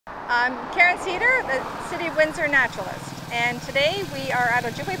I'm Karen Cedar, the City of Windsor naturalist, and today we are at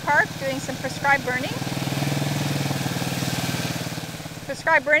Ojibway Park doing some prescribed burning.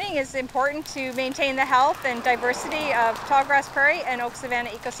 Prescribed burning is important to maintain the health and diversity of tallgrass prairie and oak savanna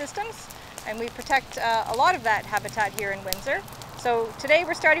ecosystems, and we protect a lot of that habitat here in Windsor. So today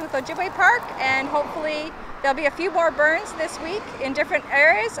we're starting with Ojibway Park, and hopefully there'll be a few more burns this week in different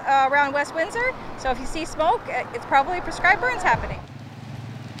areas around West Windsor. So if you see smoke, it's probably prescribed burns happening.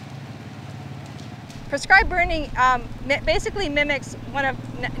 Prescribed burning basically mimics one of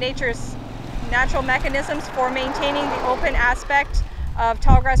nature's natural mechanisms for maintaining the open aspect of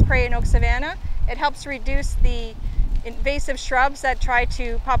tallgrass prairie and oak savanna. It helps reduce the invasive shrubs that try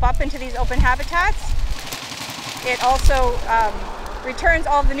to pop up into these open habitats. It also returns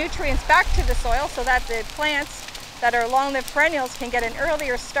all of the nutrients back to the soil so that the plants that are long-lived perennials can get an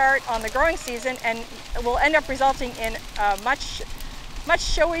earlier start on the growing season, and will end up resulting in a much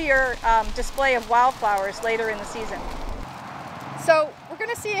showier display of wildflowers later in the season. So we're going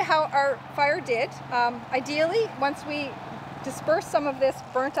to see how our fire did. Ideally, once we disperse some of this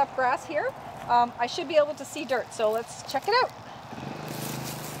burnt up grass here, I should be able to see dirt. So let's check it out.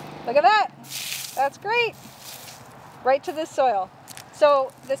 Look at that. That's great. Right to this soil.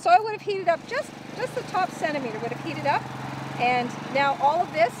 So the soil would have heated up, just the top centimeter would have heated up, and now all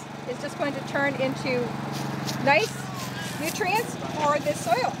of this is just going to turn into nice nutrients for this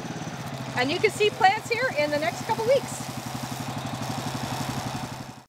soil. And you can see plants here in the next couple weeks.